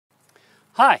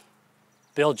Hi,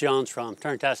 Bill Jones from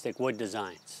Turntastic Wood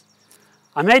Designs.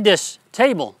 I made this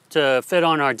table to fit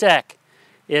on our deck.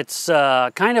 It's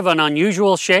kind of an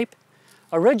unusual shape.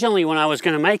 Originally, when I was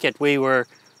going to make it,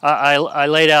 I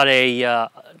laid out a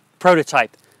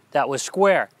prototype that was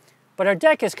square. But our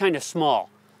deck is kind of small,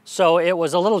 so it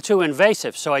was a little too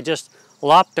invasive, so I just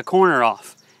lopped the corner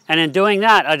off. And in doing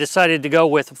that, I decided to go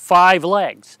with 5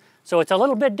 legs. So it's a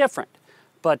little bit different,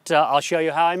 but I'll show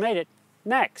you how I made it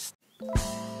next.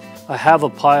 I have a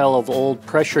pile of old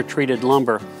pressure-treated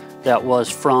lumber that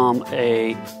was from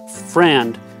a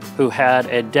friend who had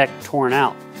a deck torn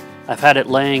out. I've had it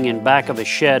laying in back of a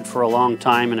shed for a long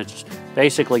time, and it's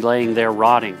basically laying there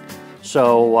rotting.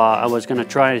 So I was going to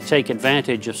try to take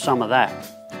advantage of some of that.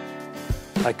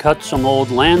 I cut some old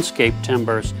landscape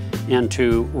timbers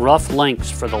into rough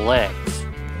lengths for the legs.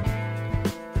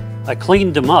 I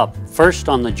cleaned them up, first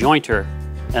on the jointer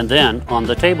and then on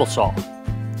the table saw.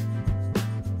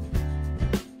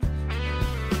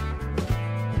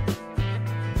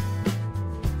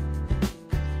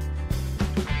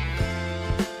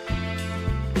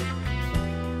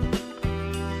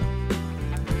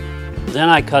 Then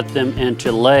I cut them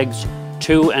into legs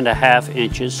 2.5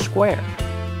 inches square.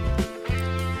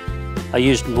 I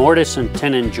used mortise and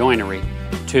tenon joinery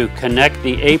to connect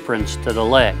the aprons to the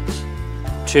legs.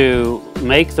 To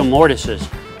make the mortises,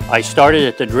 I started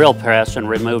at the drill press and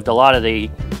removed a lot of the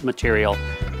material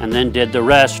and then did the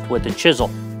rest with a chisel.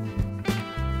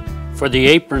 For the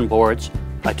apron boards,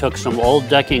 I took some old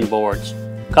decking boards,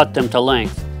 cut them to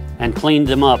length, and cleaned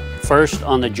them up first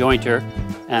on the jointer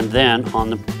and then on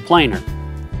the planer.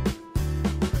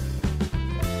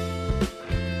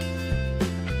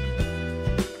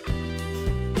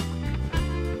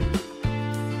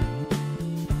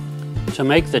 To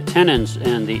make the tenons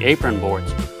and the apron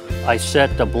boards, I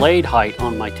set the blade height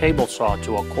on my table saw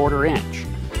to 1/4 inch.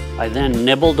 I then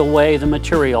nibbled away the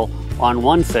material on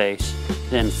one face,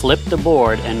 then flipped the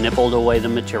board and nibbled away the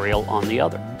material on the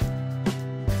other.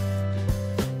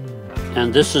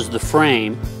 And this is the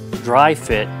frame, dry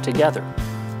fit together.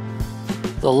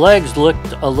 The legs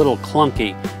looked a little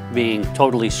clunky being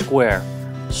totally square,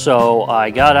 so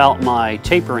I got out my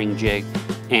tapering jig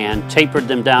and tapered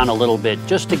them down a little bit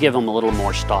just to give them a little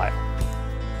more style.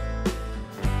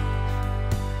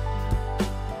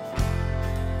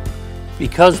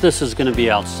 Because this is going to be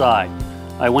outside,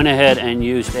 I went ahead and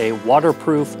used a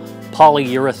waterproof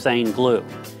polyurethane glue.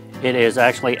 It is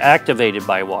actually activated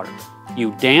by water.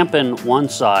 You dampen one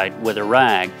side with a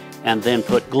rag and then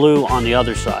put glue on the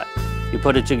other side. You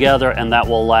put it together and that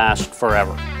will last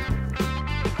forever.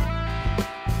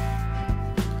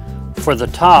 For the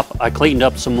top, I cleaned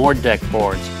up some more deck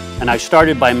boards and I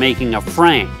started by making a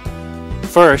frame.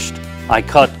 First, I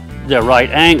cut the right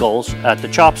angles at the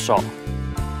chop saw.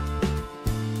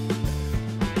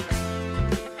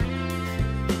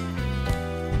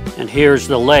 And here's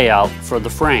the layout for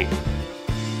the frame.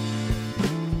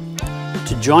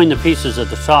 To join the pieces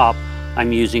at the top,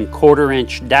 I'm using 1/4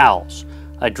 inch dowels.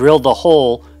 I drilled the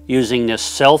hole using this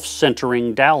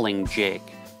self-centering doweling jig.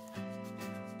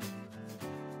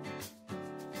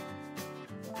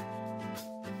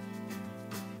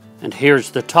 And here's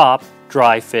the top,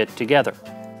 dry fit together.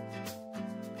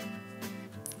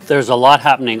 There's a lot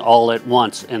happening all at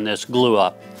once in this glue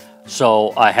up,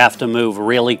 so I have to move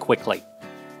really quickly.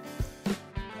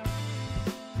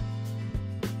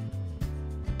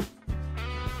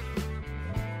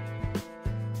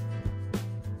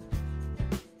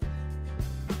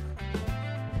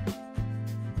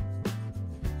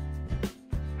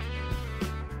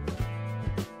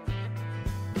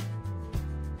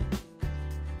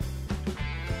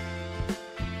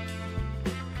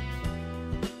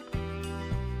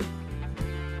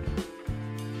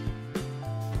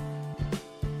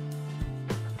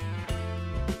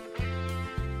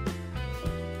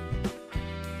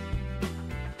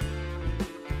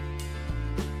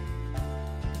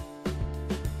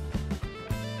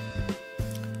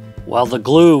 While the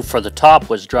glue for the top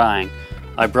was drying,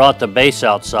 I brought the base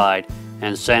outside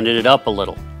and sanded it up a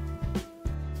little.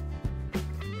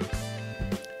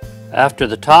 After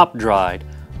the top dried,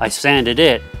 I sanded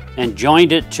it and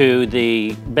joined it to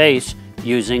the base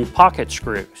using pocket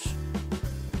screws.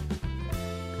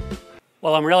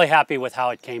 Well, I'm really happy with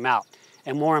how it came out.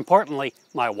 And more importantly,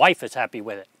 my wife is happy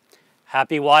with it.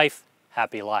 Happy wife,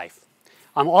 happy life.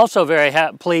 I'm also very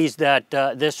pleased that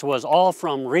this was all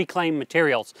from reclaimed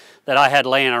materials that I had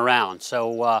laying around.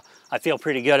 So I feel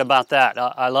pretty good about that.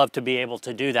 I love to be able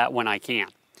to do that when I can.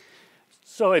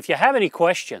 So if you have any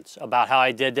questions about how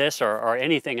I did this or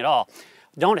anything at all,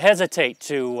 don't hesitate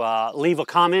to leave a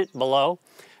comment below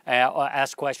or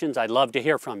ask questions. I'd love to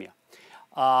hear from you.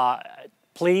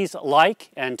 Please like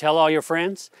and tell all your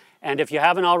friends. And if you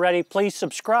haven't already, please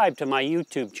subscribe to my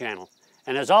YouTube channel.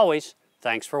 And as always,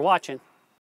 thanks for watching.